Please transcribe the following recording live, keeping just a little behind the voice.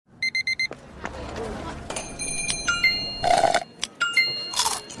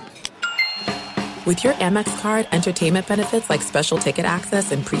With your Amex card, entertainment benefits like special ticket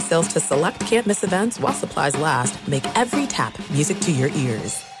access and pre-sales to select can't-miss events while supplies last make every tap music to your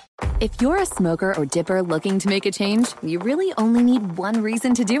ears. If you're a smoker or dipper looking to make a change, you really only need one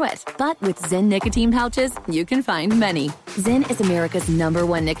reason to do it. But with Zyn nicotine pouches, you can find many. Zyn is America's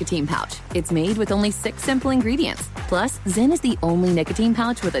 #1 nicotine pouch. It's made with only 6 simple ingredients. Plus, Zyn is the only nicotine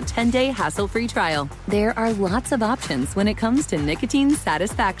pouch with a 10-day hassle-free trial. There are lots of options when it comes to nicotine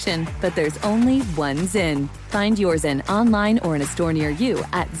satisfaction, but there's only one Zyn. Find your Zyn online or in a store near you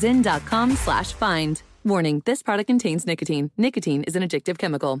at zyn.com/find. Warning, this product contains nicotine. Nicotine is an addictive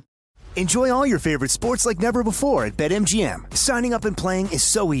chemical. Enjoy all your favorite sports like never before at BetMGM. Signing up and playing is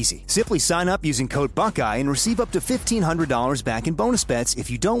so easy. Simply sign up using code Buckeye and receive up to $1,500 back in bonus bets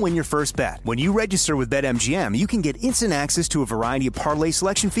if you don't win your first bet. When you register with BetMGM, you can get instant access to a variety of parlay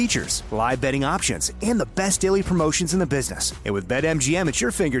selection features, live betting options, and the best daily promotions in the business. And with BetMGM at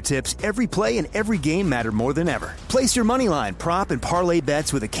your fingertips, every play and every game matter more than ever. Place your moneyline, prop, and parlay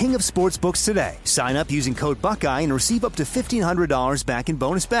bets with the king of sportsbooks today. Sign up using code Buckeye and receive up to $1,500 back in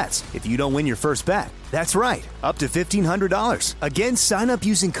bonus bets if you don't win your first bet. That's right, up to $1,500. Again, sign up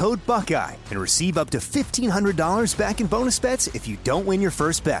using code Buckeye and receive up to $1,500 back in bonus bets if you don't win your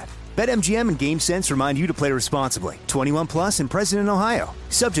first bet. BetMGM and GameSense remind you to play responsibly. 21 plus and present in Ohio.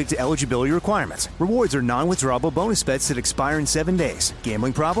 Subject to eligibility requirements. Rewards are non-withdrawable bonus bets that expire in 7 days.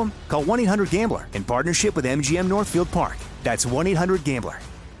 Gambling problem? Call 1-800-GAMBLER in partnership with MGM Northfield Park. That's 1-800-GAMBLER.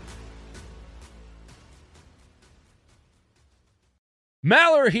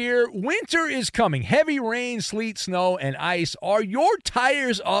 Maller here. Winter is coming. Heavy rain, sleet, snow, and ice. Are your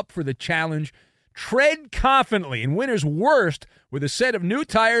tires up for the challenge? Tread confidently in winter's worst with a set of new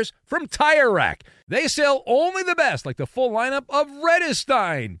tires from Tire Rack. They sell only the best, like the full lineup of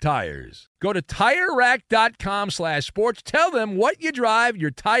Redestein tires. Go to TireRack.com/sports. Tell them what you drive.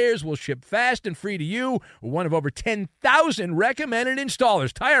 Your tires will ship fast and free to you. One of over 10,000 recommended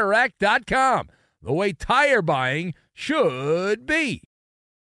installers. TireRack.com. The way tire buying should be.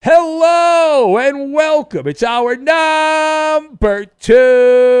 Hello and welcome. It's hour number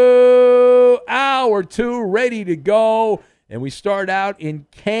 2. Hour 2 ready to go. And we start out in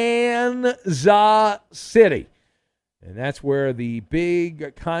Kansas City. And that's where the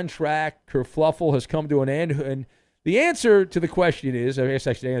big contract kerfluffle has come to an end. And the answer to the question is, I guess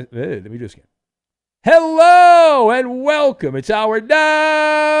I should let me do this again. Hello and welcome. It's hour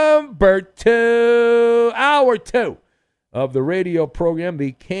number 2. Hour 2 of the radio program.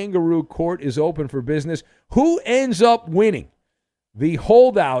 The Kangaroo Court is open for business. Who ends up winning? The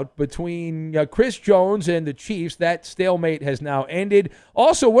holdout between Chris Jones and the Chiefs, that stalemate has now ended.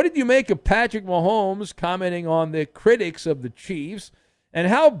 Also, what did you make of Patrick Mahomes commenting on the critics of the Chiefs? And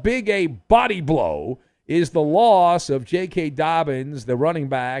how big a body blow is the loss of J.K. Dobbins, the running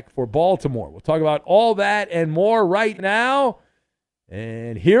back for Baltimore? We'll talk about all that and more right now.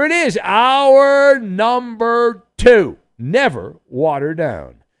 And here it is, hour number 2. Never water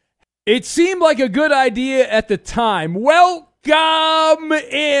down. It seemed like a good idea at the time. Welcome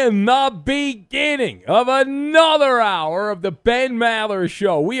in the beginning of another hour of the Ben Maller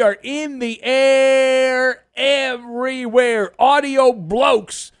Show. We are in the air everywhere. Audio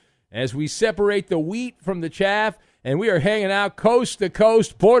blokes as we separate the wheat from the chaff. And we are hanging out coast to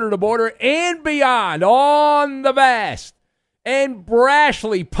coast, border to border, and beyond on the vast and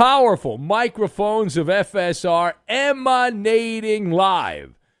brashly powerful microphones of FSR, emanating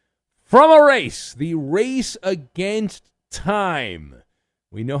live from a race, the race against time.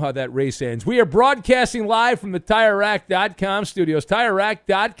 We know how that race ends. We are broadcasting live from the TireRack.com studios.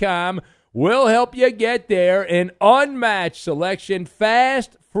 TireRack.com will help you get there. An unmatched selection,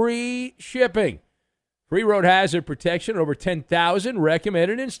 fast, free shipping, free road hazard protection, over 10,000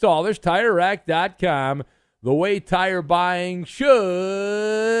 recommended installers. TireRack.com. The way tire buying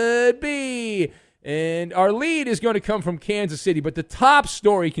should be. And our lead is going to come from Kansas City, but the top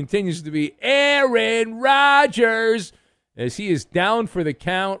story continues to be Aaron Rodgers, as he is down for the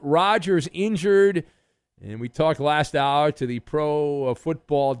count. Rodgers injured, and we talked last hour to the pro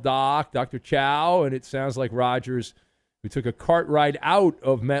football doc, Dr. Chow, and it sounds like Rodgers, who took a cart ride out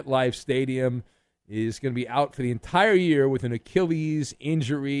of MetLife Stadium, is going to be out for the entire year with an Achilles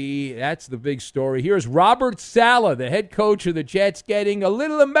injury. That's the big story. Here's Robert Saleh, the head coach of the Jets, getting a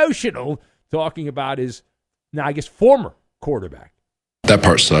little emotional, talking about his, former quarterback. That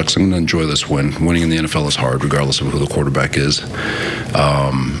part sucks. I'm going to enjoy this win. Winning in the NFL is hard, regardless of who the quarterback is.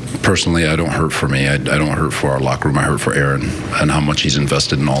 Personally, I don't hurt for me. I don't hurt for our locker room. I hurt for Aaron and how much he's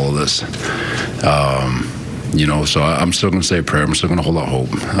invested in all of this. So I'm still going to say a prayer. I'm still going to hold out hope.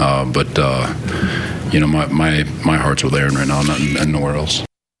 My heart's with Aaron right now and nowhere else.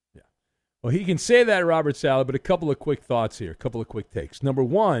 Yeah. Well, he can say that, Robert Saleh, but a couple of quick thoughts here, a couple of quick takes. Number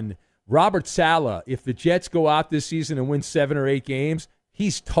one, Robert Saleh, if the Jets go out this season and win 7 or 8 games,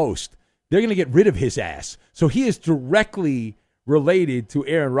 he's toast. They're going to get rid of his ass. So he is directly related to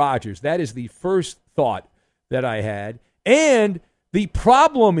Aaron Rodgers. That is the first thought that I had. And the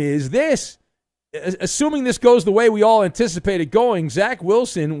problem is this. Assuming this goes the way we all anticipated going, Zach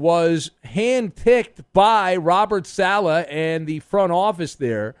Wilson was handpicked by Robert Saleh and the front office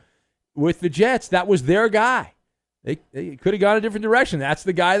there with the Jets. That was their guy. They could have gone a different direction. That's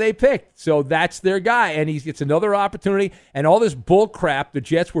the guy they picked. So that's their guy. And he gets another opportunity. And all this bull crap the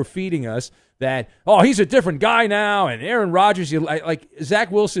Jets were feeding us that, oh, he's a different guy now. And Aaron Rodgers, like Zach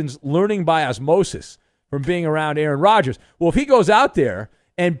Wilson's learning by osmosis from being around Aaron Rodgers. Well, if he goes out there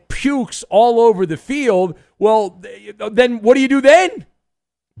and pukes all over the field, well, then what do you do then?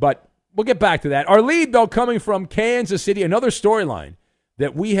 But we'll get back to that. Our lead, though, coming from Kansas City, another storyline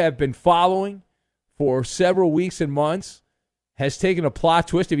that we have been following for several weeks and months, has taken a plot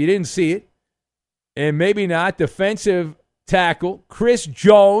twist, if you didn't see it, and maybe not. Defensive tackle Chris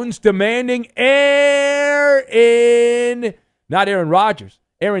Jones demanding Aaron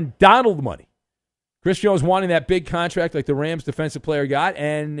Donald money. Chris Jones wanting that big contract like the Rams defensive player got,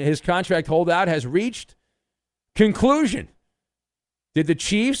 and his contract holdout has reached conclusion. Did the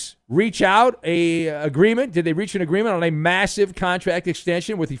Chiefs reach out a agreement? Did they reach an agreement on a massive contract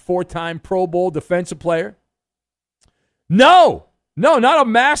extension with the 4-time Pro Bowl defensive player? No, not a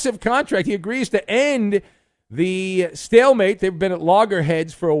massive contract. He agrees to end the stalemate. They've been at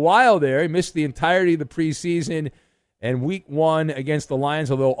loggerheads for a while there. He missed the entirety of the preseason and week 1 against the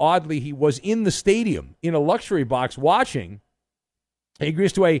Lions, although oddly he was in the stadium in a luxury box watching. He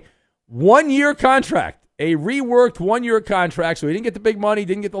agrees to a 1-year contract. A reworked 1-year contract, so he didn't get the big money,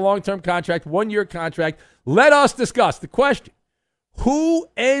 didn't get the long-term contract, 1-year contract. Let us discuss the question. Who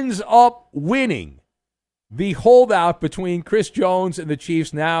ends up winning the holdout between Chris Jones and the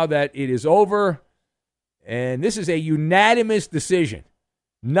Chiefs now that it is over? And this is a unanimous decision.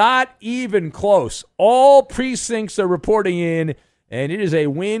 Not even close. All precincts are reporting in, and it is a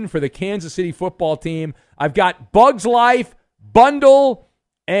win for the Kansas City football team. I've got Bugs Life, Bundle,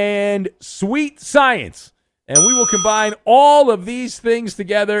 and Sweet Science. And we will combine all of these things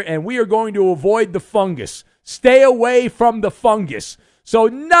together, and we are going to avoid the fungus. Stay away from the fungus. So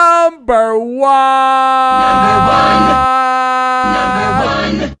number one.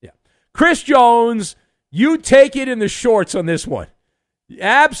 Yeah. Chris Jones, you take it in the shorts on this one.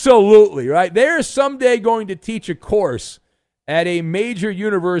 Absolutely, right? They're someday going to teach a course at a major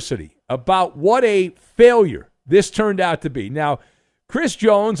university about what a failure this turned out to be. Now, Chris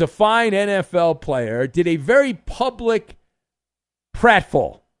Jones, a fine NFL player, did a very public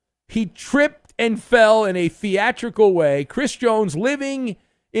pratfall. He tripped and fell in a theatrical way. Chris Jones living,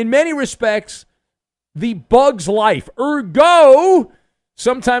 in many respects, the bug's life. Ergo,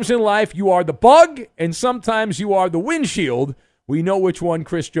 sometimes in life you are the bug and sometimes you are the windshield. We know which one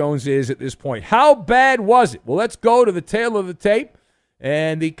Chris Jones is at this point. How bad was it? Well, let's go to the tail of the tape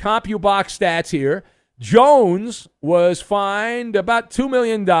and the CompuBox stats here. Jones was fined about $2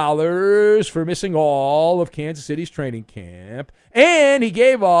 million for missing all of Kansas City's training camp, and he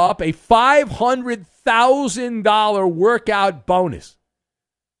gave up a $500,000 workout bonus.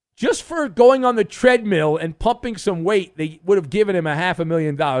 Just for going on the treadmill and pumping some weight, they would have given him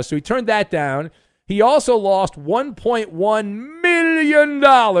 $500,000. So he turned that down. He also lost $1.1 million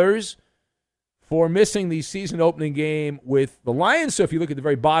for missing the season-opening game with the Lions. So if you look at the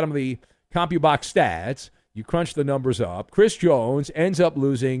very bottom of the CompuBox stats, you crunch the numbers up. Chris Jones ends up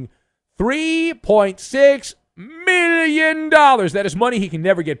losing $3.6 million. That is money he can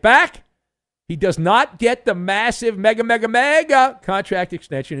never get back. He does not get the massive mega contract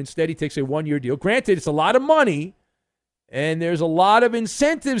extension. Instead, he takes a 1-year deal. Granted, it's a lot of money, and there's a lot of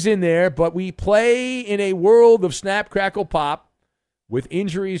incentives in there, but we play in a world of snap, crackle, pop with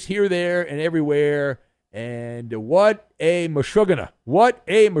injuries here, there, and everywhere. And what a mashugana. What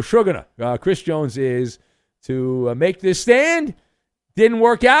a mashugana Chris Jones is to make this stand. Didn't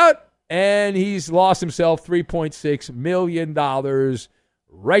work out, and he's lost himself $3.6 million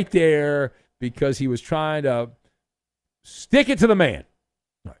right there because he was trying to stick it to the man.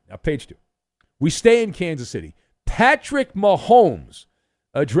 All right, now page 2. We stay in Kansas City. Patrick Mahomes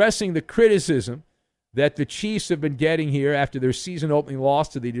addressing the criticism that the Chiefs have been getting here after their season-opening loss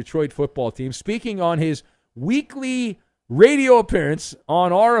to the Detroit football team. Speaking on his weekly radio appearance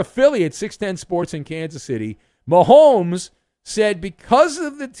on our affiliate, 610 Sports in Kansas City, Mahomes said because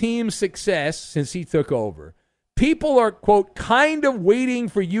of the team's success since he took over, people are, quote, kind of waiting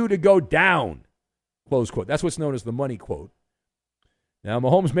for you to go down, close quote. That's what's known as the money quote. Now,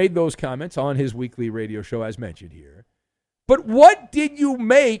 Mahomes made those comments on his weekly radio show, as mentioned here. But what did you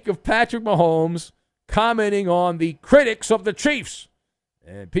make of Patrick Mahomes commenting on the critics of the Chiefs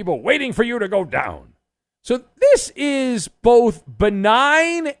and people waiting for you to go down? So this is both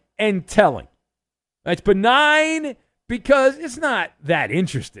benign and telling. It's benign because it's not that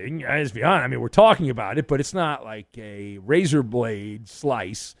interesting. Let's be honest. I mean, we're talking about it, but it's not like a razor blade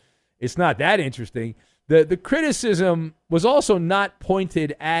slice. It's not that interesting. The criticism was also not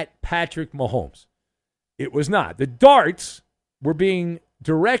pointed at Patrick Mahomes. It was not. The darts were being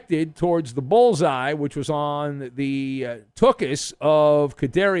directed towards the bullseye, which was on the tuchus of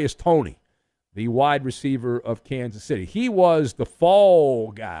Kadarius Toney, the wide receiver of Kansas City. He was the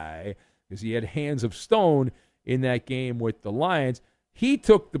fall guy because he had hands of stone in that game with the Lions. He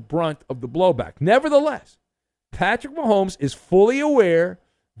took the brunt of the blowback. Nevertheless, Patrick Mahomes is fully aware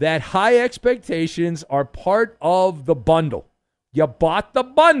that high expectations are part of the bundle. You bought the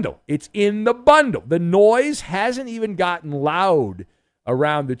bundle. It's in the bundle. The noise hasn't even gotten loud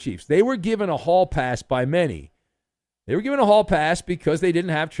around the Chiefs. They were given a hall pass by many. They were given a hall pass because they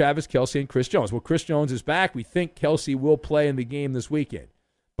didn't have Travis Kelce and Chris Jones. Well, Chris Jones is back. We think Kelce will play in the game this weekend.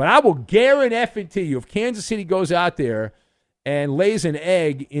 But I will guarantee you, if Kansas City goes out there and lays an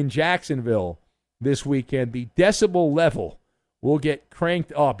egg in Jacksonville this weekend, the decibel level will get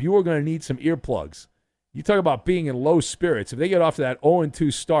cranked up. You are going to need some earplugs. You talk about being in low spirits. If they get off to that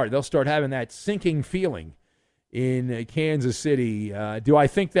 0-2 start, they'll start having that sinking feeling in Kansas City. Do I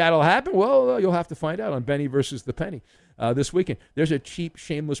think that'll happen? Well, you'll have to find out on Benny versus the Penny this weekend. There's a cheap,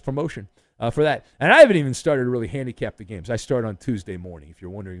 shameless promotion for that. And I haven't even started to really handicap the games. I start on Tuesday morning, if you're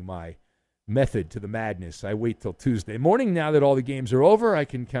wondering my method to the madness. I wait till Tuesday morning. Now that all the games are over, I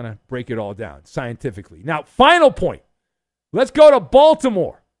can kind of break it all down scientifically. Now, final point. Let's go to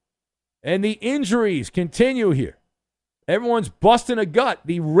Baltimore. And the injuries continue here. Everyone's busting a gut.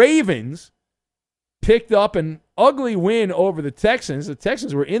 The Ravens picked up an ugly win over the Texans. The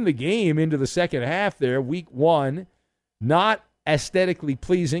Texans were in the game into the second half there, week one. Not aesthetically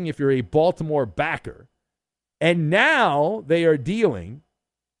pleasing if you're a Baltimore backer. And now they are dealing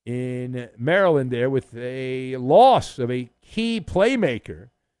in Maryland there with a loss of a key playmaker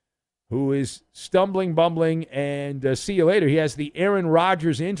who is stumbling, bumbling, and see you later. He has the Aaron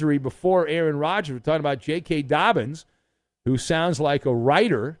Rodgers injury before Aaron Rodgers. We're talking about J.K. Dobbins, who sounds like a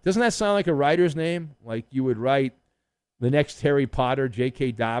writer. Doesn't that sound like a writer's name? Like you would write the next Harry Potter,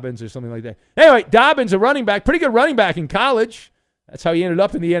 J.K. Dobbins or something like that. Anyway, Dobbins, a running back, pretty good running back in college. That's how he ended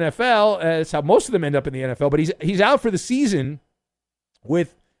up in the NFL. That's how most of them end up in the NFL. But he's out for the season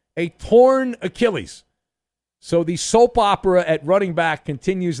with a torn Achilles. So the soap opera at running back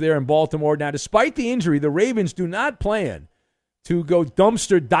continues there in Baltimore. Now, despite the injury, the Ravens do not plan to go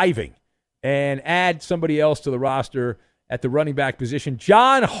dumpster diving and add somebody else to the roster at the running back position.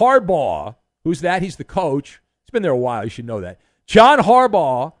 John Harbaugh, who's that? He's the coach. He's been there a while. You should know that. John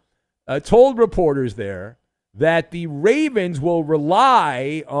Harbaugh told reporters there that the Ravens will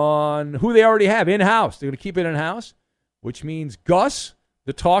rely on who they already have in-house. They're going to keep it in-house, which means Gus,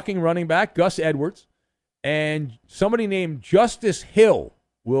 the talking running back, Gus Edwards, and somebody named Justice Hill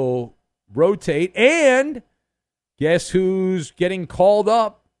will rotate. And guess who's getting called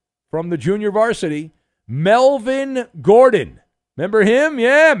up from the junior varsity? Melvin Gordon. Remember him?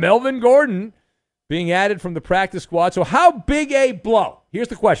 Yeah, Melvin Gordon being added from the practice squad. So how big a blow? Here's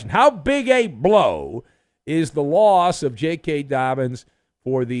the question. How big a blow is the loss of J.K. Dobbins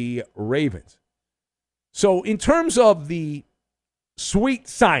for the Ravens? So in terms of the sweet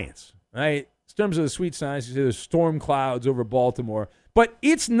science, right? In terms of the sweet science, you see there's storm clouds over Baltimore, but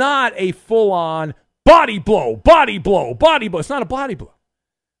it's not a full-on body blow, body blow, body blow. It's not a body blow.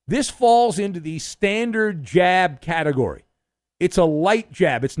 This falls into the standard jab category. It's a light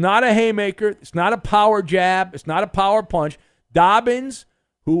jab. It's not a haymaker. It's not a power jab. It's not a power punch. Dobbins,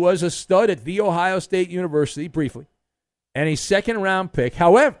 who was a stud at The Ohio State University briefly, and a second-round pick.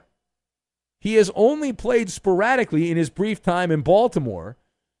 However, he has only played sporadically in his brief time in Baltimore,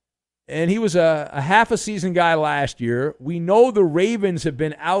 and he was a half-a-season guy last year. We know the Ravens have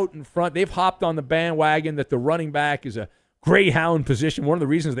been out in front. They've hopped on the bandwagon that the running back is a greyhound position. One of the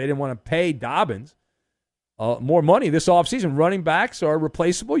reasons they didn't want to pay Dobbins more money this offseason. Running backs are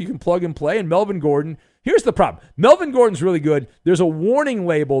replaceable. You can plug and play. And Melvin Gordon, here's the problem. Melvin Gordon's really good. There's a warning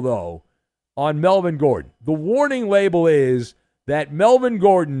label, though, on Melvin Gordon. The warning label is that Melvin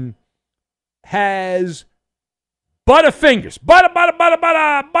Gordon has butterfingers.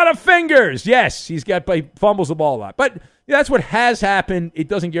 Butterfingers. Yes, he fumbles the ball a lot. But that's what has happened. It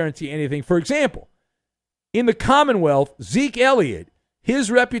doesn't guarantee anything. For example, in the Commonwealth, Zeke Elliott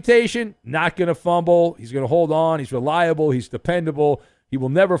His reputation, not going to fumble. He's going to hold on. He's reliable. He's dependable. He will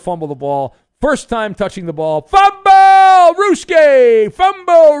never fumble the ball. First time touching the ball, fumble, Rooski,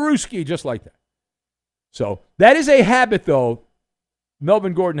 just like that. So that is a habit, though,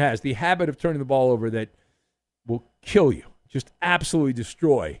 Melvin Gordon has, the habit of turning the ball over that will kill you, just absolutely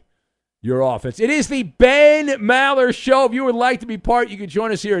destroy your offense. It is the Ben Maller Show. If you would like to be part, you can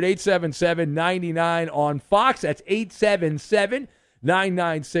join us here at 877-99 on Fox. That's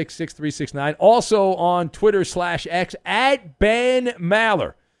 877-996-6369. Also on Twitter/X at Ben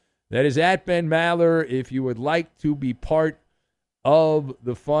Maller. That is at Ben Maller. If you would like to be part of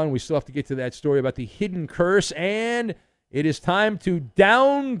the fun, we still have to get to that story about the hidden curse, and it is time to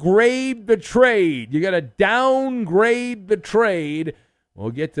downgrade the trade. You got to downgrade the trade.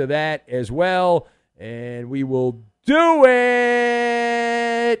 We'll get to that as well, and we will do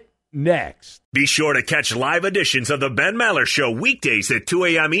it next. Be sure to catch live editions of the Ben Maller Show weekdays at 2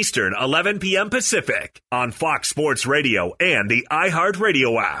 a.m. Eastern, 11 p.m. Pacific on Fox Sports Radio and the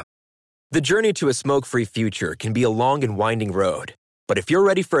iHeartRadio app. The journey to a smoke-free future can be a long and winding road. But if you're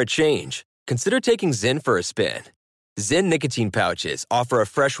ready for a change, consider taking Zyn for a spin. Zyn nicotine pouches offer a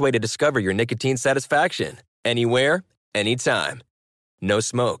fresh way to discover your nicotine satisfaction. Anywhere, anytime. No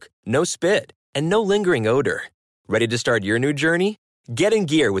smoke, no spit, and no lingering odor. Ready to start your new journey? Get in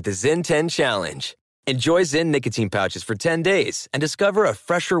gear with the Zyn 10 Challenge. Enjoy Zyn nicotine pouches for 10 days and discover a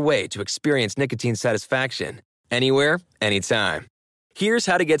fresher way to experience nicotine satisfaction. Anywhere, anytime. Here's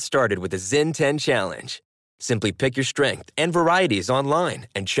how to get started with the Zyn 10 Challenge. Simply pick your strength and varieties online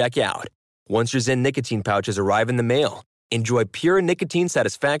and check out. Once your Zyn nicotine pouches arrive in the mail, enjoy pure nicotine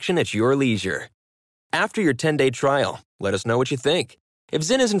satisfaction at your leisure. After your 10-day trial, let us know what you think. If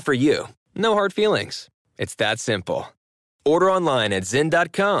Zyn isn't for you, no hard feelings. It's that simple. Order online at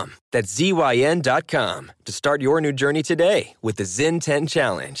Zyn.com. That's ZYN.com to start your new journey today with the Zyn 10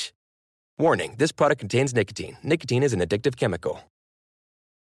 Challenge. Warning, this product contains nicotine. Nicotine is an addictive chemical.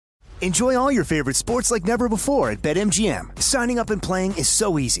 Enjoy all your favorite sports like never before at BetMGM. Signing up and playing is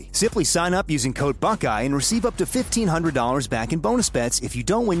so easy. Simply sign up using code Buckeye and receive up to $1,500 back in bonus bets if you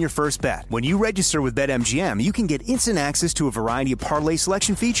don't win your first bet. When you register with BetMGM, you can get instant access to a variety of parlay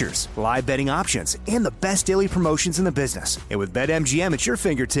selection features, live betting options, and the best daily promotions in the business. And with BetMGM at your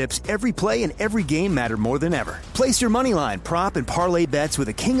fingertips, every play and every game matter more than ever. Place your moneyline, prop, and parlay bets with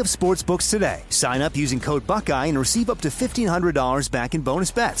the king of sportsbooks today. Sign up using code Buckeye and receive up to $1,500 back in bonus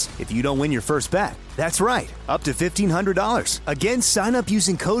bets if you don't win your first bet. That's right, up to $1,500. Again, sign up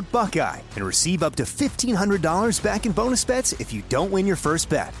using code Buckeye and receive up to $1,500 back in bonus bets if you don't win your first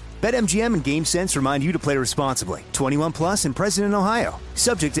bet. BetMGM and GameSense remind you to play responsibly. 21 plus and present in Ohio.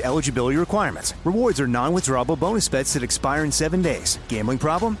 Subject to eligibility requirements. Rewards are non-withdrawable bonus bets that expire in 7 days. Gambling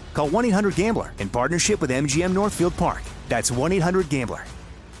problem? Call 1-800-GAMBLER in partnership with MGM Northfield Park. That's 1-800-GAMBLER.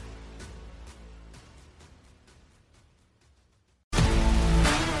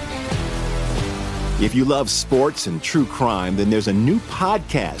 If you love sports and true crime, then there's a new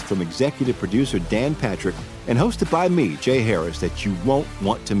podcast from executive producer Dan Patrick and hosted by me, Jay Harris, that you won't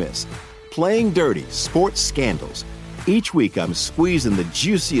want to miss. Playing Dirty: Sports Scandals. Each week, I'm squeezing the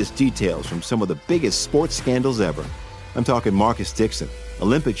juiciest details from some of the biggest sports scandals ever. I'm talking Marcus Dixon,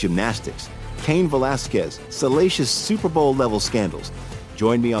 Olympic gymnastics, Cain Velasquez, salacious Super Bowl-level scandals.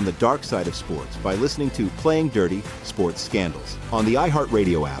 Join me on the dark side of sports by listening to Playing Dirty: Sports Scandals on the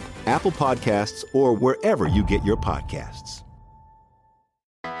iHeartRadio app, Apple Podcasts, or wherever you get your podcasts.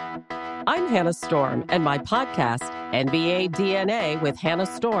 I'm Hannah Storm, and my podcast, NBA DNA with Hannah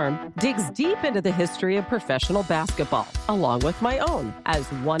Storm, digs deep into the history of professional basketball, along with my own, as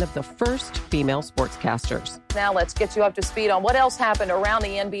one of the first female sportscasters. Now let's get you up to speed on what else happened around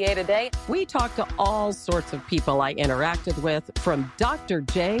the NBA today. We talked to all sorts of people I interacted with, from Dr.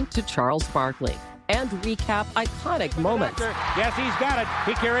 J to Charles Barkley, and recap iconic moments. Yes, he's got it.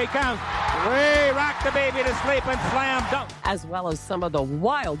 Here he comes. Way rock the baby to sleep and slam dunk. As well as some of the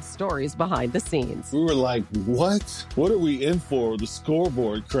wild stories behind the scenes. We were like, what? What are we in for? The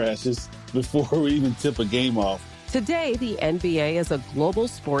scoreboard crashes before we even tip a game off. Today, the NBA is a global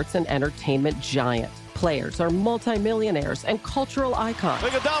sports and entertainment giant. Players are multimillionaires and cultural icons.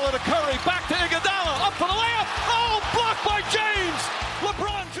 Iguodala to Curry, back to Iguodala, up for the layup. Oh, blocked by James.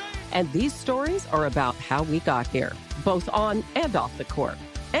 LeBron James. And these stories are about how we got here, both on and off the court.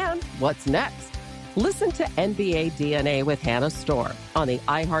 And what's next? Listen to NBA DNA with Hannah Storm on the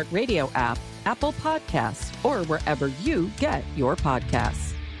iHeartRadio app, Apple Podcasts, or wherever you get your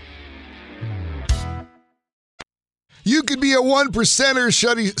podcasts. You could be a 1%er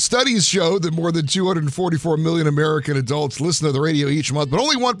studies show that more than 244 million American adults listen to the radio each month, but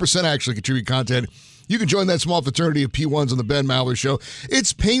only 1% actually contribute content You can join that small fraternity of P1s on the Ben Maller Show.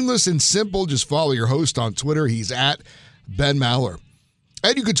 It's painless and simple. Just follow your host on Twitter. He's at Ben Maller.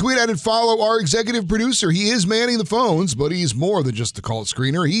 And you can tweet at and follow our executive producer. He is manning the phones, but he's more than just the call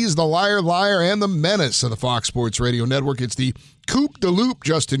screener. He's the liar, and the menace of the Fox Sports Radio Network. It's the Coop de Loop,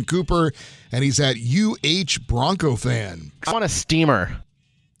 Justin Cooper, and he's at UH Bronco fan. I want a steamer.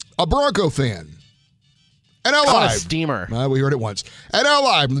 A Bronco fan. And Live. I want a steamer. We heard it once. And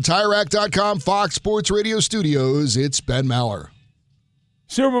Live from the TireRack.com Fox Sports Radio studios, it's Ben Maller.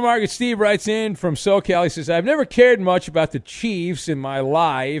 Supermarket Steve writes in from SoCal. He says, I've never cared much about the Chiefs in my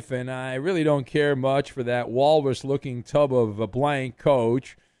life, and I really don't care much for that walrus-looking tub of a blank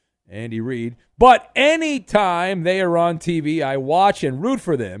coach, Andy Reid. But anytime they are on TV, I watch and root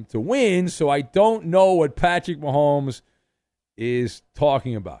for them to win, so I don't know what Patrick Mahomes is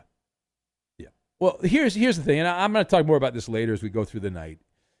talking about. Yeah. Well, here's the thing, and I'm going to talk more about this later as we go through the night.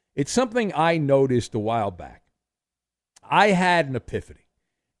 It's something I noticed a while back. I had an epiphany.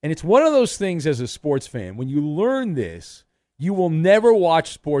 And it's one of those things as a sports fan, when you learn this, you will never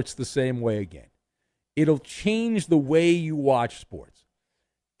watch sports the same way again. It'll change the way you watch sports.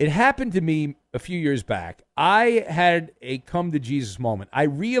 It happened to me a few years back. I had a come-to-Jesus moment. I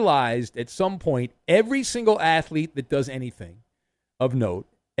realized at some point every single athlete that does anything of note,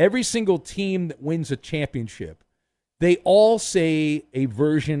 every single team that wins a championship, they all say a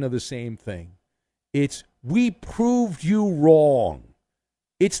version of the same thing. It's, we proved you wrong.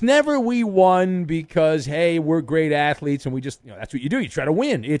 It's never we won because, hey, we're great athletes and we just, that's what you do. You try to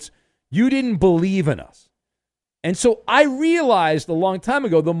win. It's you didn't believe in us. And so I realized a long time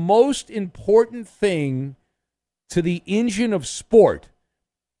ago the most important thing to the engine of sport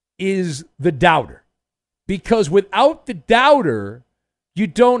is the doubter. Because without the doubter, you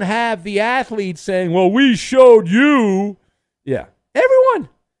don't have the athlete saying, well, we showed you. Yeah, everyone.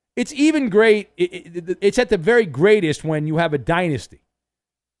 It's even great. It's at the very greatest when you have a dynasty.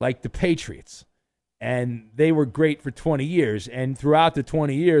 Like the Patriots, and they were great for 20 years, and throughout the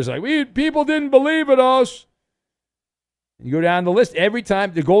 20 years, people didn't believe in us. You go down the list, every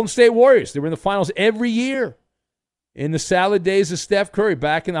time, the Golden State Warriors, they were in the finals every year in the salad days of Steph Curry,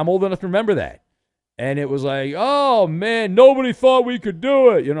 I'm old enough to remember that, and it was like, oh man, nobody thought we could do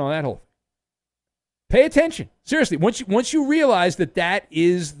it, that whole thing. Pay attention, seriously, once you realize that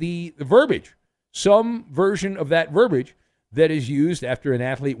is the verbiage, some version of that verbiage, that is used after an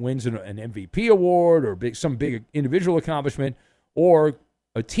athlete wins an MVP award or some big individual accomplishment or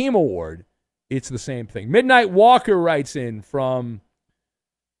a team award, it's the same thing. Midnight Walker writes in from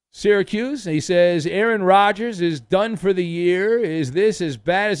Syracuse. He says, Aaron Rodgers is done for the year. Is this as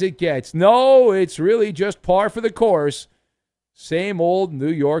bad as it gets? No, it's really just par for the course. Same old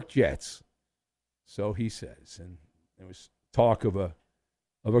New York Jets. So he says. And there was talk of a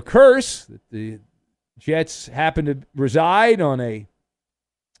curse that the Jets happen to reside on a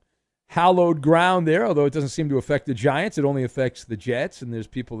hallowed ground there, although it doesn't seem to affect the Giants. It only affects the Jets, and there's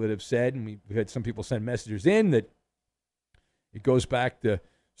people that have said, and we've had some people send messages in, that it goes back to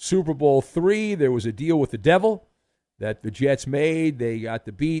Super Bowl III. There was a deal with the devil that the Jets made. They got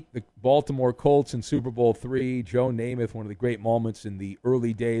to beat the Baltimore Colts in Super Bowl III. Joe Namath, one of the great moments in the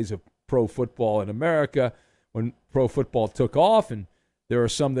early days of pro football in America when pro football took off, and there are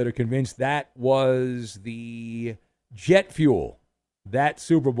some that are convinced that was the jet fuel, that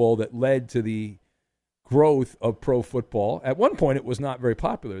Super Bowl that led to the growth of pro football. At one point, it was not very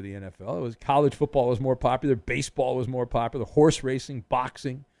popular, the NFL. It was college football was more popular. Baseball was more popular. Horse racing,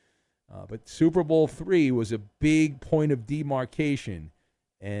 boxing. But Super Bowl III was a big point of demarcation,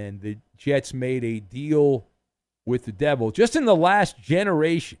 and the Jets made a deal with the devil just in the last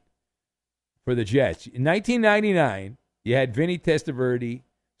generation for the Jets. In 1999, you had Vinny Testaverde,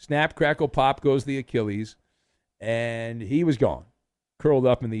 snap, crackle, pop goes the Achilles, and he was gone, curled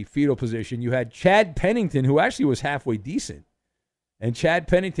up in the fetal position. You had Chad Pennington, who actually was halfway decent, and Chad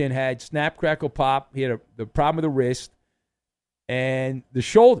Pennington had snap, crackle, pop. He had the problem with the wrist and the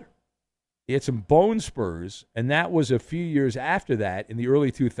shoulder. He had some bone spurs, and that was a few years after that in the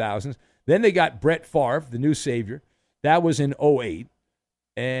early 2000s. Then they got Brett Favre, the new savior. That was in 2008,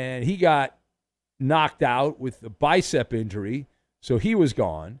 and he got knocked out with a bicep injury, so he was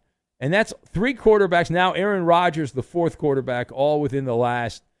gone. And that's three quarterbacks. Now Aaron Rodgers, the fourth quarterback, all within the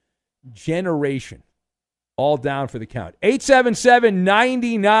last generation, all down for the count.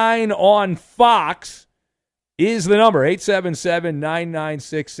 877-99 on Fox is the number,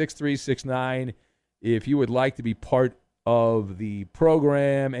 877-996-6369, if you would like to be part of the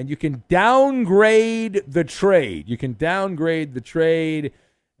program. And you can downgrade the trade.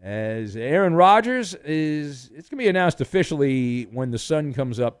 as Aaron Rodgers it's going to be announced officially when the sun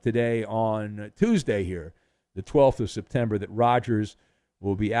comes up today on Tuesday here, the 12th of September, that Rodgers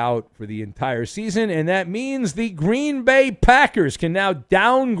will be out for the entire season, and that means the Green Bay Packers can now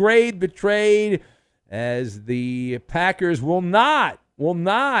downgrade the trade, as the Packers will not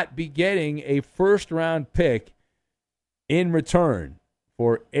be getting a first-round pick in return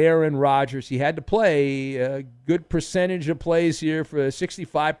for Aaron Rodgers. He had to play a good percentage of plays here. For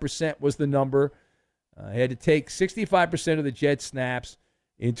 65% was the number. He had to take 65% of the Jets snaps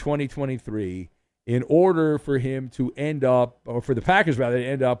in 2023 in order for him to end up, or for the Packers rather, to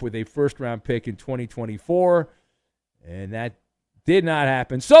end up with a first-round pick in 2024. And that did not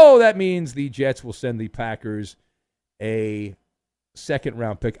happen. So that means the Jets will send the Packers a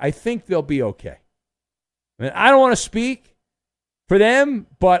second-round pick. I think they'll be okay. I mean, I don't want to speak for them,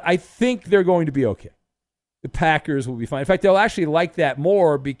 but I think they're going to be okay. The Packers will be fine. In fact, they'll actually like that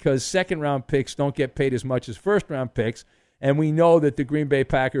more because second-round picks don't get paid as much as first-round picks, and we know that the Green Bay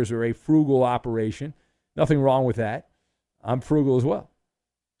Packers are a frugal operation. Nothing wrong with that. I'm frugal as well.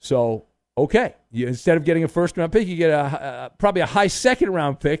 So, okay. Instead of getting a first-round pick, you get probably a high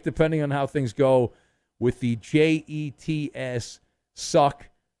second-round pick, depending on how things go with the JETS suck.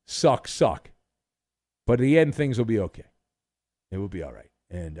 But in the end, things will be okay. It will be all right.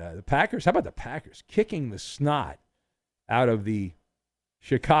 And the Packers, how about the Packers kicking the snot out of the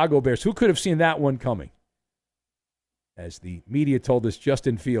Chicago Bears? Who could have seen that one coming? As the media told us,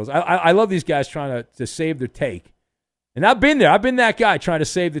 Justin Fields. I love these guys trying to save their take. And I've been there. I've been that guy trying to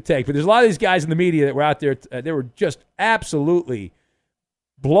save the take. But there's a lot of these guys in the media that were out there. They were just absolutely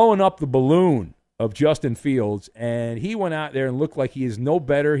blowing up the balloon of Justin Fields. And he went out there and looked like he is no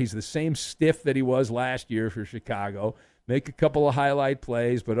better. He's the same stiff that he was last year for Chicago. Make a couple of highlight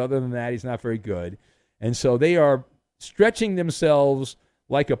plays, but other than that, he's not very good. And so they are stretching themselves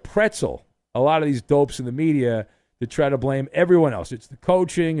like a pretzel, a lot of these dopes in the media, to try to blame everyone else. It's the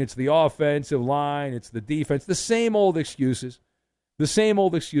coaching, it's the offensive line, it's the defense, the same old excuses.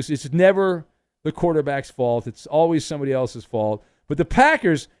 It's never the quarterback's fault. It's always somebody else's fault. But the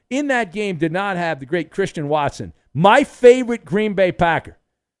Packers in that game did not have the great Christian Watson, my favorite Green Bay Packer.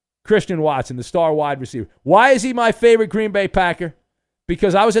 Christian Watson, the star wide receiver. Why is he my favorite Green Bay Packer?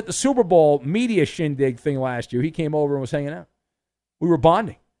 Because I was at the Super Bowl media shindig thing last year. He came over and was hanging out. We were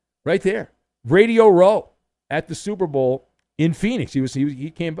bonding right there. Radio Row at the Super Bowl in Phoenix. He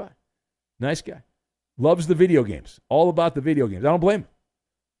came by. Nice guy. Loves the video games. All about the video games. I don't blame him.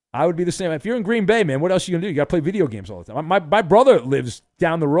 I would be the same. If you're in Green Bay, man, what else are you going to do? You got to play video games all the time. My brother lives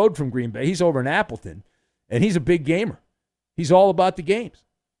down the road from Green Bay. He's over in Appleton, and he's a big gamer. He's all about the games.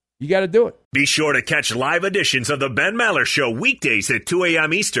 You got to do it. Be sure to catch live editions of the Ben Maller Show weekdays at 2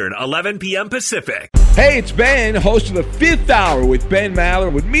 a.m. Eastern, 11 p.m. Pacific. Hey, it's Ben, host of the Fifth Hour with Ben Maller.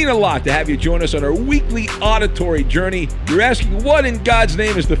 It would mean a lot to have you join us on our weekly auditory journey. You're asking, what in God's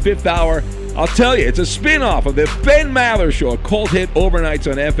name is the Fifth Hour? I'll tell you, it's a spin-off of the Ben Maller Show, a cult hit overnights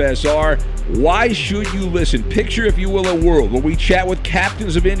on FSR. Why should you listen? Picture, if you will, a world where we chat with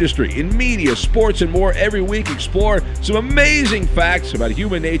captains of industry in media, sports, and more every week. Explore some amazing facts about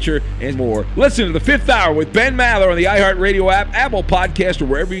human nature and more. Listen to the Fifth Hour with Ben Maller on the iHeartRadio app, Apple Podcast, or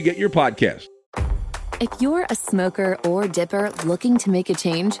wherever you get your podcasts. If you're a smoker or dipper looking to make a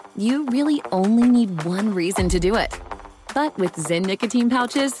change, you really only need one reason to do it. But with Zyn nicotine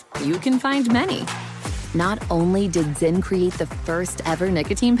pouches, you can find many. Not only did Zyn create the first ever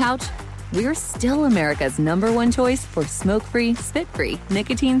nicotine pouch, we're still America's #1 choice for smoke-free, spit-free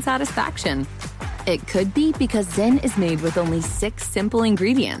nicotine satisfaction. It could be because Zyn is made with only 6 simple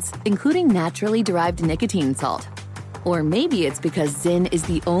ingredients, including naturally derived nicotine salt. Or maybe it's because Zyn is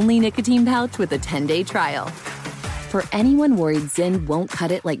the only nicotine pouch with a 10-day trial. For anyone worried Zyn won't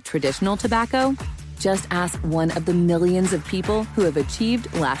cut it like traditional tobacco, just ask one of the millions of people who have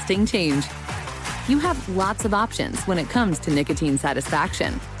achieved lasting change. You have lots of options when it comes to nicotine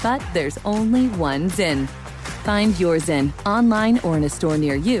satisfaction, but there's only one Zyn. Find your Zyn online or in a store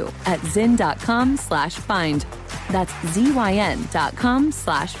near you at zyn.com/find. That's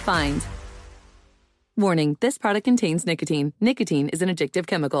ZYN.com/find. Warning, this product contains nicotine. Nicotine is an addictive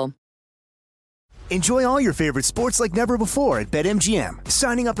chemical. Enjoy all your favorite sports like never before at BetMGM.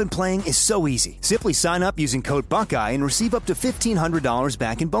 Signing up and playing is so easy. Simply sign up using code Buckeye and receive up to $1,500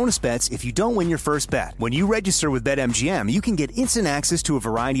 back in bonus bets if you don't win your first bet. When you register with BetMGM, you can get instant access to a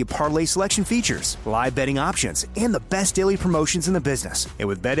variety of parlay selection features, live betting options, and the best daily promotions in the business. And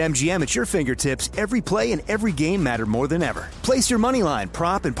with BetMGM at your fingertips, every play and every game matter more than ever. Place your moneyline,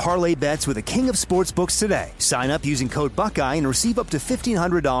 prop, and parlay bets with the king of sportsbooks today. Sign up using code Buckeye and receive up to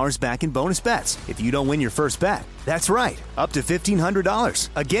 $1,500 back in bonus bets. If if you don't win your first bet. That's right, up to $1,500.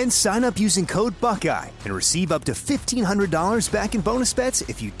 Again, sign up using code Buckeye and receive up to $1,500 back in bonus bets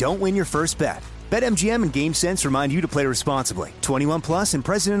if you don't win your first bet. BetMGM and GameSense remind you to play responsibly. 21 plus and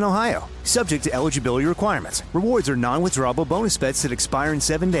present in Ohio. Subject to eligibility requirements. Rewards are non-withdrawable bonus bets that expire in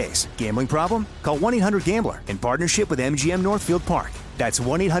 7 days. Gambling problem? Call 1-800-GAMBLER in partnership with MGM Northfield Park. That's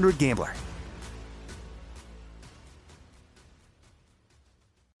 1-800-GAMBLER.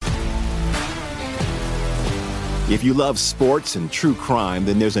 If you love sports and true crime,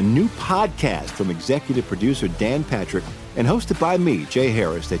 then there's a new podcast from executive producer Dan Patrick and hosted by me, Jay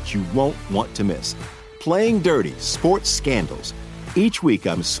Harris, that you won't want to miss. Playing Dirty: Sports Scandals. Each week,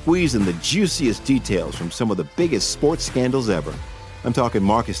 I'm squeezing the juiciest details from some of the biggest sports scandals ever. I'm talking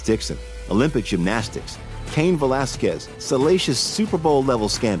Marcus Dixon, Olympic gymnastics, Cain Velasquez, salacious Super Bowl-level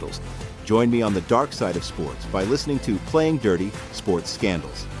scandals. Join me on the dark side of sports by listening to Playing Dirty: Sports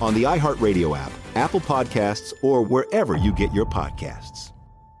Scandals on the iHeartRadio app, Apple Podcasts, or wherever you get your podcasts.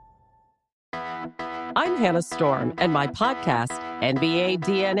 I'm Hannah Storm, and my podcast, NBA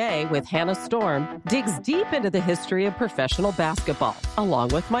DNA with Hannah Storm, digs deep into the history of professional basketball, along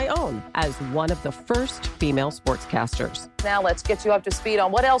with my own, as one of the first female sportscasters. Now let's get you up to speed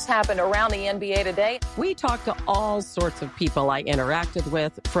on what else happened around the NBA today. We talk to all sorts of people I interacted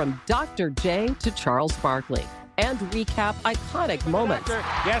with, from Dr. J to Charles Barkley, and recap iconic moments.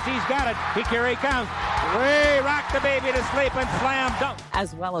 Yes, he's got it. Here he comes. Way rock the baby to sleep and slam dunk.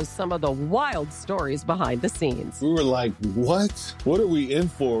 As well as some of the wild stories behind the scenes. We were like, what? What are we in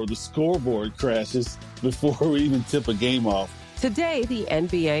for? The scoreboard crashes before we even tip a game off. Today, the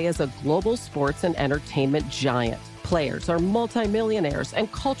NBA is a global sports and entertainment giant. Players are multimillionaires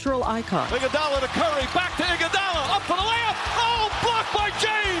and cultural icons. Iguodala to Curry, back to Iguodala, up for the layup. Oh, blocked by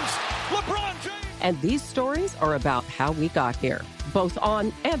James. LeBron James. And these stories are about how we got here, both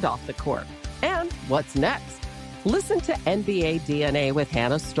on and off the court. And what's next? Listen to NBA DNA with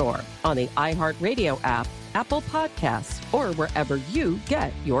Hannah Storm on the iHeartRadio app, Apple Podcasts, or wherever you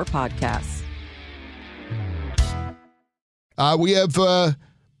get your podcasts. We have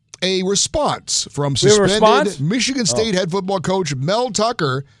a response from suspended Michigan State head football coach Mel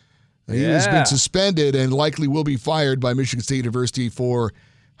Tucker. He has been suspended and likely will be fired by Michigan State University for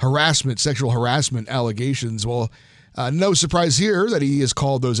sexual harassment allegations. Well, no surprise here that he has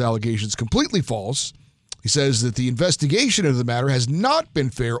called those allegations completely false. He says that the investigation into the matter has not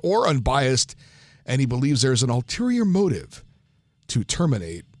been fair or unbiased, and he believes there's an ulterior motive to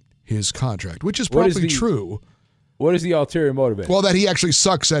terminate his contract, which is probably true. What is the ulterior motive? Well, that he actually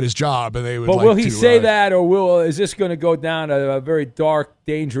sucks at his job, and they would. But will he say that, or is this going to go down a very dark,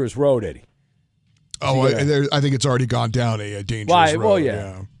 dangerous road, Eddie? Oh, I think it's already gone down a dangerous road. Well,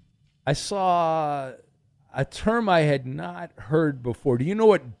 yeah. I saw a term I had not heard before. Do you know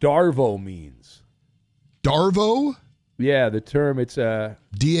what DARVO means? DARVO? Yeah, the term, it's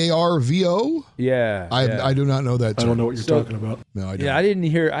DARVO? Yeah. I do not know that term. I don't know what you're talking about. No, I don't.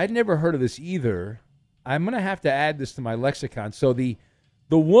 Yeah, I'd never heard of this either. I'm going to have to add this to my lexicon. So the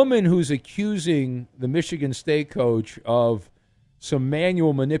woman who's accusing the Michigan State coach of some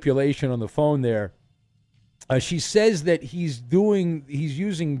manual manipulation on the phone there, she says that he's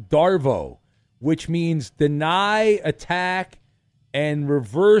using DARVO, which means deny, attack, and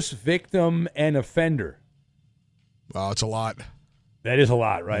reverse victim and offender. Wow, it's a lot. That is a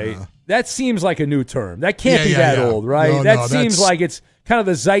lot, right? Yeah. That seems like a new term. That can't be that old, right? That seems like it's kind of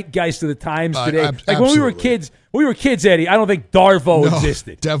the zeitgeist of the times today. Like when we were kids, Eddie, I don't think DARVO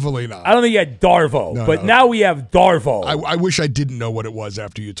existed. Definitely not. I don't think you had DARVO, but now we have DARVO. I wish I didn't know what it was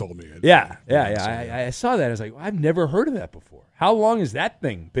after you told me it. Yeah. I saw that. I was like, I've never heard of that before. How long has that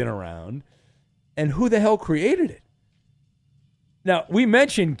thing been around? And who the hell created it? Now, we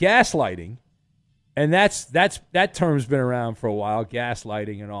mentioned gaslighting, and that term's been around for a while,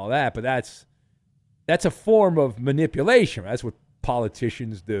 gaslighting and all that, but that's a form of manipulation. That's what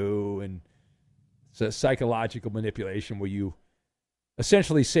politicians do, and it's a psychological manipulation where you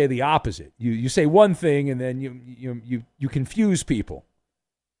essentially say the opposite. You say one thing, and then you confuse people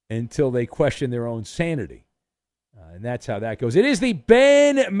until they question their own sanity. And that's how that goes. It is the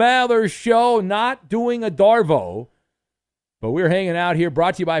Ben Maller Show, not doing a DARVO, but we're hanging out here,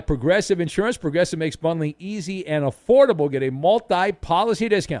 brought to you by Progressive Insurance. Progressive makes bundling easy and affordable. Get a multi-policy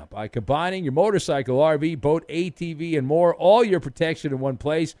discount by combining your motorcycle, RV, boat, ATV, and more. All your protection in one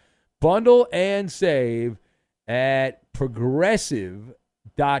place. Bundle and save at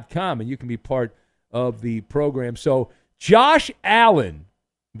Progressive.com, and you can be part of the program. So Josh Allen,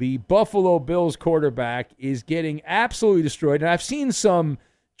 the Buffalo Bills quarterback, is getting absolutely destroyed. And I've seen some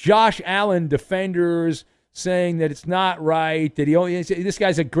Josh Allen defenders, saying that it's not right, that this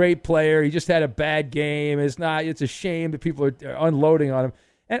guy's a great player, he just had a bad game, it's a shame that people are unloading on him.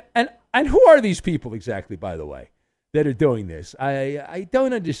 And who are these people exactly, by the way, that are doing this? I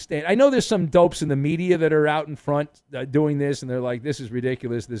don't understand. I know there's some dopes in the media that are out in front doing this, and they're like, this is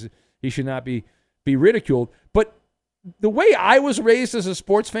ridiculous, he should not be ridiculed. But the way I was raised as a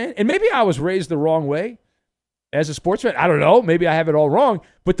sports fan, and maybe I was raised the wrong way as a sports fan, I don't know, maybe I have it all wrong,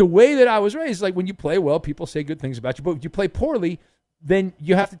 but the way that I was raised, like when you play well, people say good things about you, but if you play poorly, then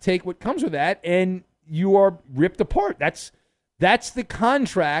you have to take what comes with that, and you are ripped apart. That's the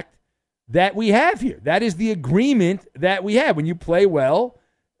contract that we have here. That is the agreement that we have. When you play well,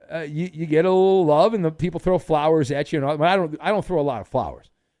 you get a little love, and the people throw flowers at you. And I don't throw a lot of flowers,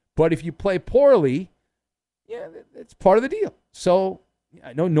 but if you play poorly, yeah, it's part of the deal. So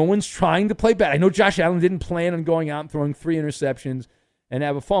I know no one's trying to play bad. I know Josh Allen didn't plan on going out and throwing 3 interceptions and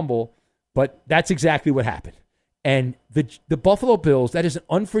have a fumble, but that's exactly what happened. And the Buffalo Bills, that is an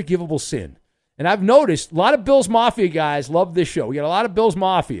unforgivable sin. And I've noticed a lot of Bills Mafia guys love this show. We got a lot of Bills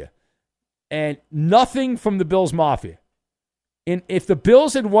Mafia, and nothing from the Bills Mafia. And if the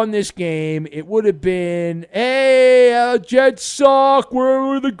Bills had won this game, it would have been, hey, Jets suck,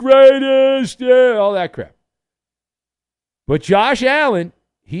 we're the greatest, yeah, all that crap. But Josh Allen,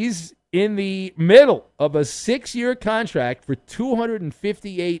 he's in the middle of a 6-year contract for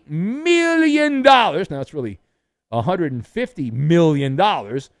 $258 million. Now, it's really $150 million,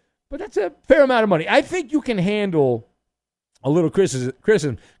 but that's a fair amount of money. I think you can handle a little criticism because,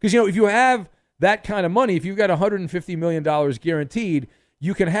 if you have that kind of money, if you've got $150 million guaranteed,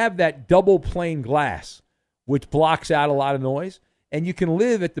 you can have that double pane glass, which blocks out a lot of noise, and you can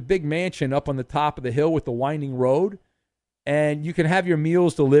live at the big mansion up on the top of the hill with the winding road, and you can have your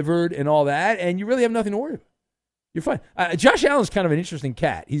meals delivered and all that, and you really have nothing to worry about. You're fine. Josh Allen's kind of an interesting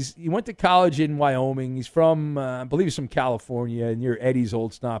cat. He went to college in Wyoming. He's from, I believe he's from California, near Eddie's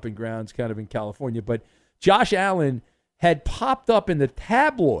old stomping grounds, kind of in California. But Josh Allen had popped up in the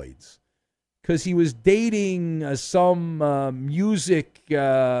tabloids because he was dating some musician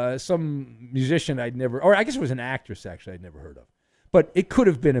I'd never, or I guess it was an actress actually I'd never heard of. But it could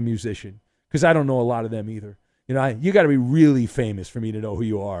have been a musician because I don't know a lot of them either. You got to be really famous for me to know who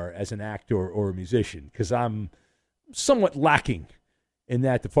you are as an actor or a musician, because I'm somewhat lacking in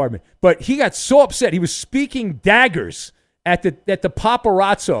that department. But he got so upset. He was speaking daggers at the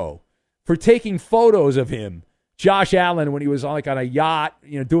paparazzo for taking photos of him, Josh Allen, when he was on a yacht,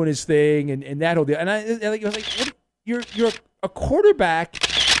 doing his thing and that whole deal. And I was like, what? You're a quarterback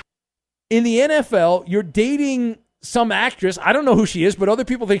in the NFL. You're dating some actress. I don't know who she is, but other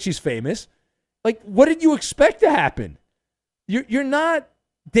people think she's famous. Like, what did you expect to happen? You're not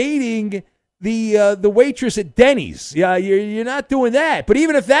dating the waitress at Denny's. Yeah, you're not doing that. But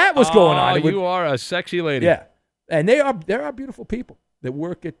even if that was going on, you are a sexy lady. Yeah, and there are beautiful people that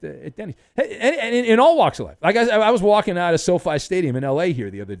work at Denny's, and in all walks of life. Like I was walking out of SoFi Stadium in L.A. here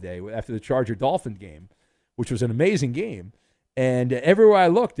the other day after the Charger-Dolphin game, which was an amazing game, and everywhere I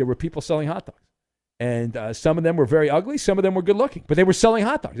looked, there were people selling hot dogs. And some of them were very ugly. Some of them were good looking. But they were selling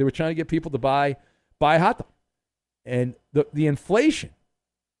hot dogs. They were trying to get people to buy a hot dog. And the inflation,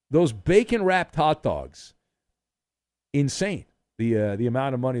 those bacon-wrapped hot dogs, insane. The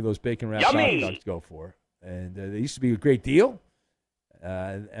amount of money those bacon-wrapped hot dogs go for. And they used to be a great deal.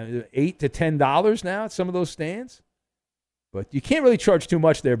 $8 to $10 now at some of those stands. But you can't really charge too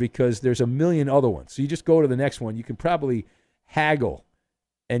much there because there's a million other ones. So you just go to the next one. You can probably haggle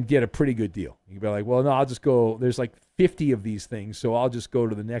and get a pretty good deal. You can be like, well, no, I'll just go. There's like 50 of these things, so I'll just go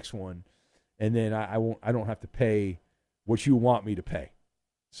to the next one, and then I don't have to pay what you want me to pay.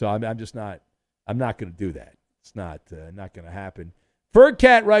 So I'm not going to do that. It's not going to happen.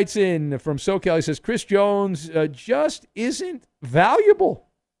 Fergcat writes in from SoCal. He says Chris Jones just isn't valuable,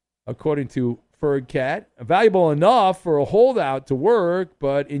 according to Fergcat. Valuable enough for a holdout to work,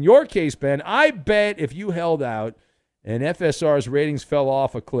 but in your case, Ben, I bet if you held out and FSR's ratings fell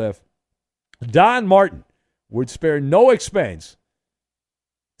off a cliff, Don Martin would spare no expense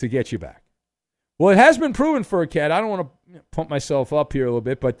to get you back. Well, it has been proven for a cat. I don't want to pump myself up here a little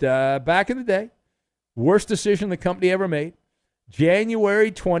bit, but back in the day, worst decision the company ever made,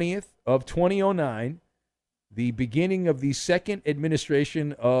 January 20th of 2009, the beginning of the second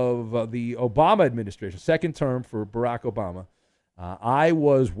administration of the Obama administration, second term for Barack Obama, I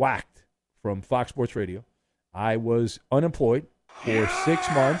was whacked from Fox Sports Radio. I was unemployed for 6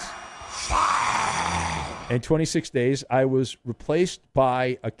 months and 26 days. I was replaced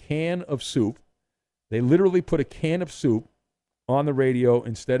by a can of soup. They literally put a can of soup on the radio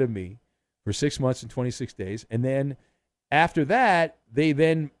instead of me for 6 months and 26 days. And then after that, they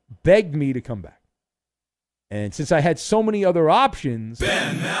then begged me to come back. And since I had so many other options,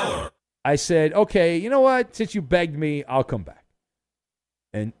 Ben Maller. I said, okay, you know what? Since you begged me, I'll come back.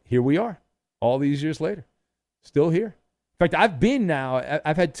 And here we are, all these years later, still here. In fact,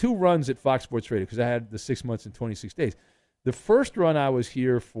 I've had 2 runs at Fox Sports Radio because I had the 6 months and 26 days. The first run I was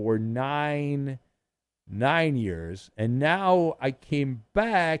here for 9 years, and now I came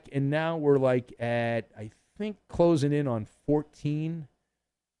back, and now we're like at, I think, closing in on 14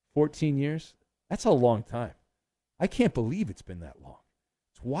 years. That's a long time. I can't believe it's been that long.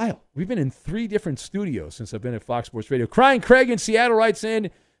 It's wild. We've been in 3 different studios since I've been at Fox Sports Radio. Crying Craig in Seattle writes in,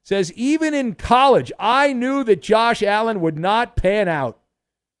 says, even in college, I knew that Josh Allen would not pan out.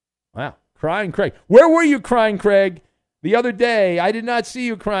 Wow. Crying Craig. Where were you, Crying Craig? The other day, I did not see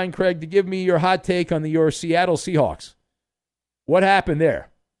you, Crying Craig, to give me your hot take on your Seattle Seahawks. What happened there?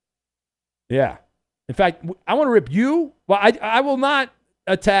 Yeah. In fact, I want to rip you. Well, I will not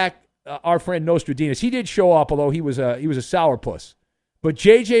attack our friend Nostradamus. He did show up, although he was a sourpuss. But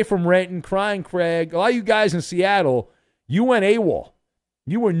JJ from Renton, Crying Craig, a lot of you guys in Seattle, you went AWOL.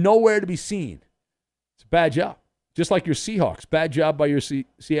 You were nowhere to be seen. It's a bad job. Just like your Seahawks. Bad job by your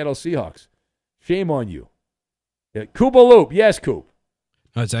Seattle Seahawks. Shame on you. Yeah, Koopa Loop. Yes, Coop.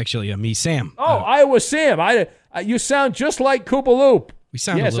 No, it's actually me, Sam. Oh, Iowa Sam. You sound just like Koopa Loop. We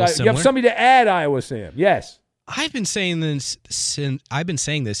sound a little similar. You have somebody to add, Iowa Sam. Yes. I've been saying this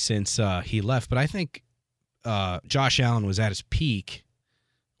since he left, but I think Josh Allen was at his peak,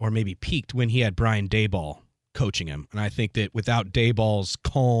 or maybe peaked, when he had Brian Daboll coaching him. And I think that without Daboll's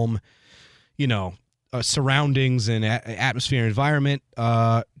calm, surroundings and atmosphere and environment,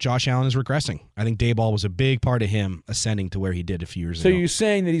 Josh Allen is regressing. I think Daboll was a big part of him ascending to where he did a few years ago. So you're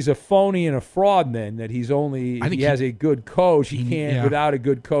saying that he's a phony and a fraud then, that he has a good coach. He can't, without a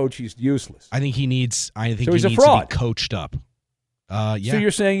good coach, he's useless. I think he needs to be coached up. Yeah. So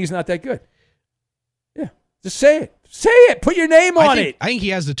you're saying he's not that good? Yeah. Just say it. Say it. Put your name on it. I think he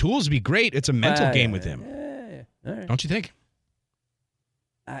has the tools to be great. It's a mental game with him. All right. Don't you think?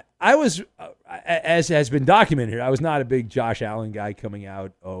 I was, as has been documented here, I was not a big Josh Allen guy coming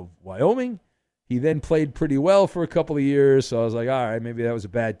out of Wyoming. He then played pretty well for a couple of years, so I was like, all right, maybe that was a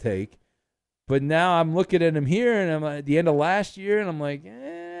bad take. But now I'm looking at him here, and I'm at the end of last year, and I'm like, I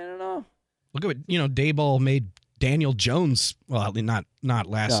don't know. Look at what, Daboll made Daniel Jones, well, not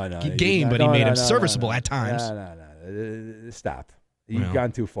last game, but he made him serviceable at times. No. Stop. You've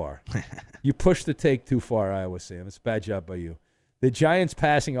gone too far. You pushed the take too far, Iowa Sam. It's a bad job by you. The Giants'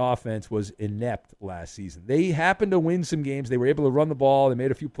 passing offense was inept last season. They happened to win some games. They were able to run the ball. They made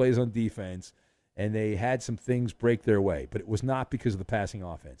a few plays on defense, and they had some things break their way. But it was not because of the passing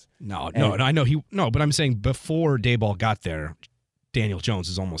offense. No, I know but I'm saying before Daboll got there, Daniel Jones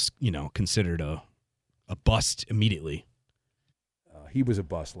is almost, considered a bust immediately. He was a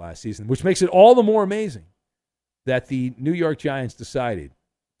bust last season, which makes it all the more amazing that the New York Giants decided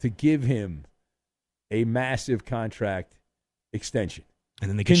to give him a massive contract extension. And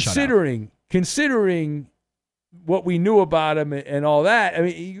then they get considering what we knew about him and all that. I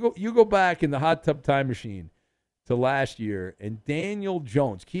mean, you go back in the hot tub time machine to last year, and Daniel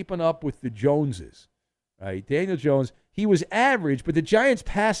Jones, keeping up with the Joneses, right? Daniel Jones, he was average, but the Giants'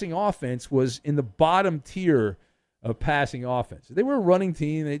 passing offense was in the bottom tier of passing offense. They were a running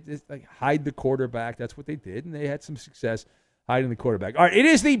team. They just hide the quarterback. That's what they did, and they had some success hiding the quarterback. All right, it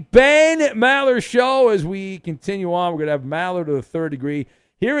is the Ben Maller Show. As we continue on, we're going to have Maller to the third degree.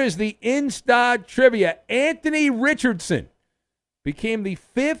 Here is the Insta trivia. Anthony Richardson became the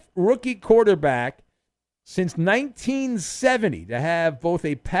 5th rookie quarterback since 1970 to have both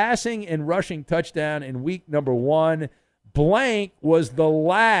a passing and rushing touchdown in week number 1. Blank was the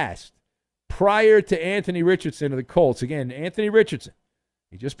last prior to Anthony Richardson of the Colts. Again, Anthony Richardson.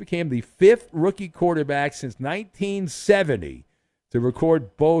 He just became the 5th rookie quarterback since 1970 to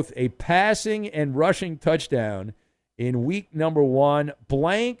record both a passing and rushing touchdown in week number 1.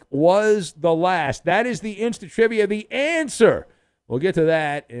 Blank was the last. That is the Instant Trivia. The answer. We'll get to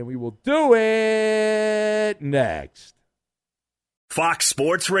that, and we will do it next. Fox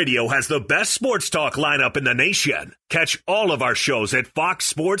Sports Radio has the best sports talk lineup in the nation. Catch all of our shows at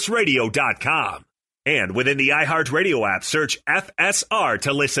foxsportsradio.com. And within the iHeartRadio app, search FSR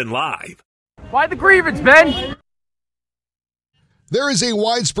to listen live. Why the grievance, Ben? There is a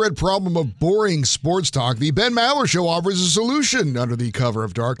widespread problem of boring sports talk. The Ben Maller Show offers a solution. Under the cover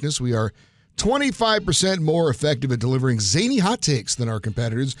of darkness, we are 25% more effective at delivering zany hot takes than our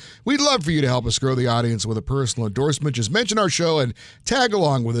competitors. We'd love for you to help us grow the audience with a personal endorsement. Just mention our show and tag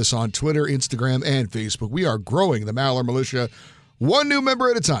along with us on Twitter, Instagram, and Facebook. We are growing the Maller Militia one new member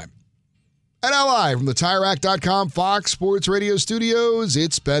at a time. And now live from the TireRack.com Fox Sports Radio studios,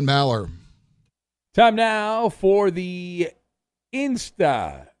 it's Ben Maller. Time now for the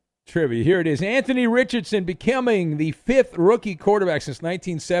Insta trivia. Here it is. Anthony Richardson becoming the 5th rookie quarterback since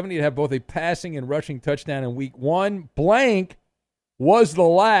 1970 to have both a passing and rushing touchdown in week 1. Blank was the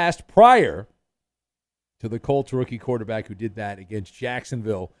last prior to the Colts rookie quarterback who did that against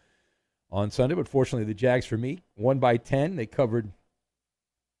Jacksonville on Sunday. But fortunately, the Jags, for me, won by 10. They covered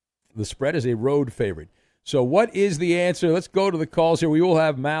the spread as a road favorite. So what is the answer? Let's go to the calls here. We will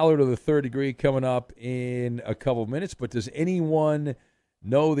have Maller to the Third Degree coming up in a couple of minutes. But does anyone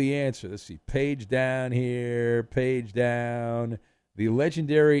know the answer? Let's see. Page down here. Page down. The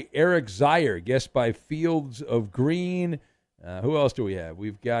legendary Eric Zier, guessed by Fields of Green. Who else do we have?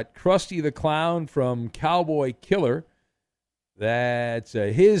 We've got Krusty the Clown from Cowboy Killer. That's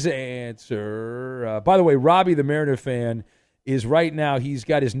his answer. By the way, Robbie the Mariner fan is right now, he's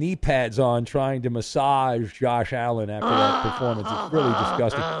got his knee pads on trying to massage Josh Allen after that performance. It's really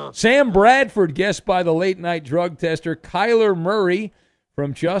disgusting. Sam Bradford, guessed by the late-night drug tester. Kyler Murray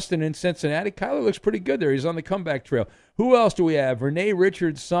from Justin in Cincinnati. Kyler looks pretty good there. He's on the comeback trail. Who else do we have? Renee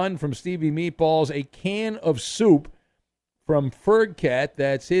Richards' son from Stevie Meatballs. A can of soup from Fergcat.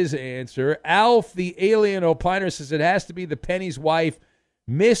 That's his answer. Alf, the alien opiner, says it has to be the Penny's wife,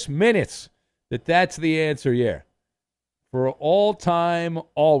 Miss Minutes. That's the answer, yeah. For all time,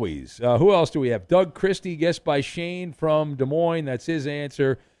 always. Who else do we have? Doug Christie, guessed by Shane from Des Moines. That's his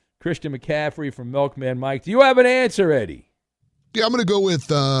answer. Christian McCaffrey from Milkman Mike. Do you have an answer, Eddie? Yeah, I'm going to go with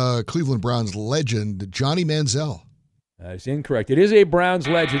Cleveland Browns legend, Johnny Manziel. That's incorrect. It is a Browns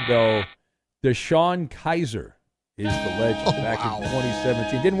legend, though. DeShone Kizer is the legend back in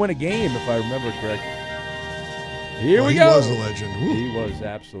 2017. Didn't win a game, if I remember correctly. Here we go. He was a legend. Woo. He was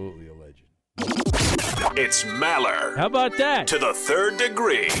absolutely a legend. It's Maller. How about that? To the Third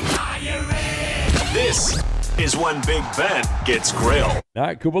Degree. This is when Big Ben gets grilled. All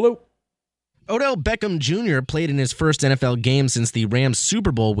right, Kubaloo. Odell Beckham Jr. played in his first NFL game since the Rams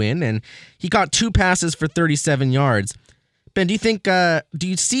Super Bowl win, and he caught 2 passes for 37 yards. Ben, do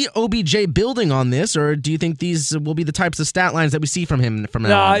you see OBJ building on this, or do you think these will be the types of stat lines that we see from him from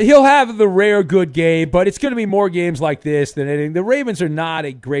now on? He'll have the rare good game, but it's going to be more games like this than anything. The Ravens are not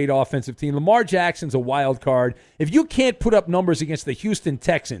a great offensive team. Lamar Jackson's a wild card. If you can't put up numbers against the Houston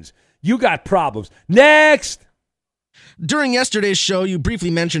Texans, you got problems. Next! During yesterday's show, you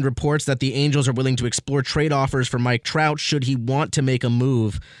briefly mentioned reports that the Angels are willing to explore trade offers for Mike Trout should he want to make a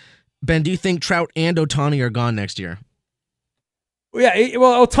move. Ben, do you think Trout and Ohtani are gone next year? Yeah,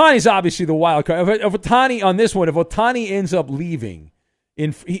 well, Ohtani's obviously the wild card. If Ohtani ends up leaving,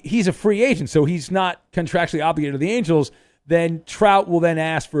 he's a free agent, so he's not contractually obligated to the Angels, then Trout will then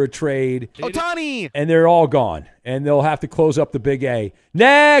ask for a trade. Ohtani! And they're all gone, and they'll have to close up the Big A.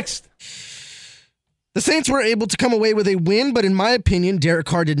 Next! The Saints were able to come away with a win, but in my opinion, Derek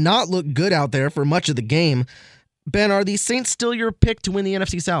Carr did not look good out there for much of the game. Ben, are the Saints still your pick to win the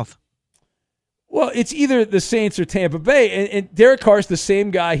NFC South? Well, it's either the Saints or Tampa Bay, and Derek Carr's the same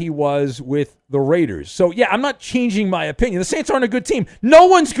guy he was with the Raiders. So, yeah, I'm not changing my opinion. The Saints aren't a good team. No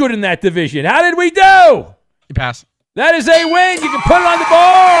one's good in that division. How did we do? You pass. That is a win. You can put it on the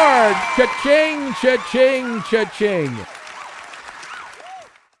board. Cha-ching, cha-ching, cha-ching.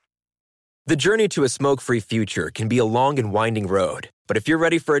 The journey to a smoke-free future can be a long and winding road. But if you're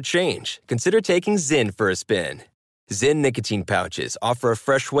ready for a change, consider taking Zyn for a spin. Zyn nicotine pouches offer a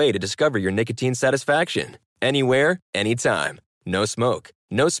fresh way to discover your nicotine satisfaction. Anywhere, anytime. No smoke,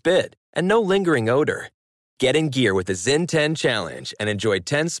 no spit, and no lingering odor. Get in gear with the Zyn 10 Challenge and enjoy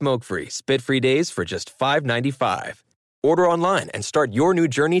 10 smoke-free, spit-free days for just $5.95. Order online and start your new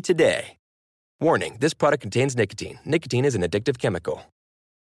journey today. Warning, this product contains nicotine. Nicotine is an addictive chemical.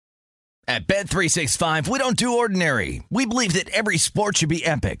 At Bet365, we don't do ordinary. We believe that every sport should be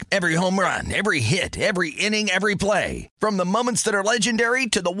epic. Every home run, every hit, every inning, every play. From the moments that are legendary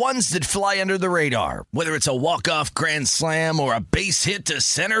to the ones that fly under the radar. Whether it's a walk-off grand slam or a base hit to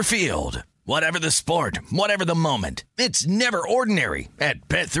center field. Whatever the sport, whatever the moment. It's never ordinary at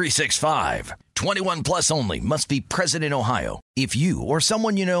Bet365. 21 plus only. Must be present in Ohio. If you or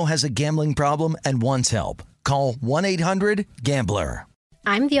someone you know has a gambling problem and wants help, call 1-800-GAMBLER.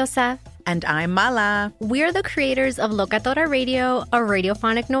 I'm Diosa. And I'm Mala. We're the creators of Locatora Radio, a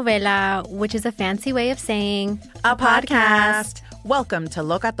radiophonic novela, which is a fancy way of saying a podcast. Welcome to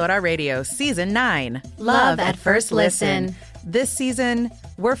Locatora Radio Season 9. Love at First Listen. This season,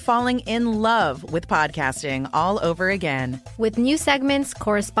 we're falling in love with podcasting all over again. With new segments,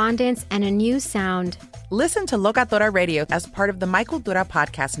 correspondence, and a new sound. Listen to Locatora Radio as part of the My Cultura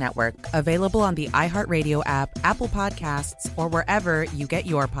Podcast Network, available on the iHeartRadio app, Apple Podcasts, or wherever you get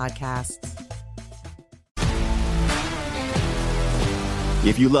your podcasts.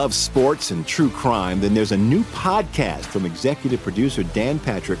 If you love sports and true crime, then there's a new podcast from executive producer Dan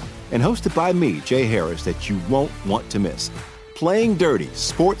Patrick and hosted by me, Jay Harris, that you won't want to miss. Playing Dirty: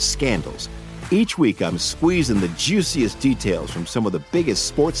 Sports Scandals. Each week, I'm squeezing the juiciest details from some of the biggest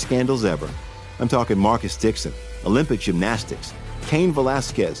sports scandals ever. I'm talking Marcus Dixon, Olympic gymnastics, Cain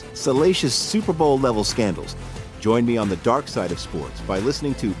Velasquez, salacious Super Bowl-level scandals. Join me on the dark side of sports by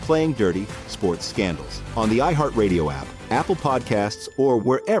listening to Playing Dirty: Sports Scandals on the iHeartRadio app, Apple Podcasts, or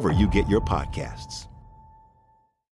wherever you get your podcasts.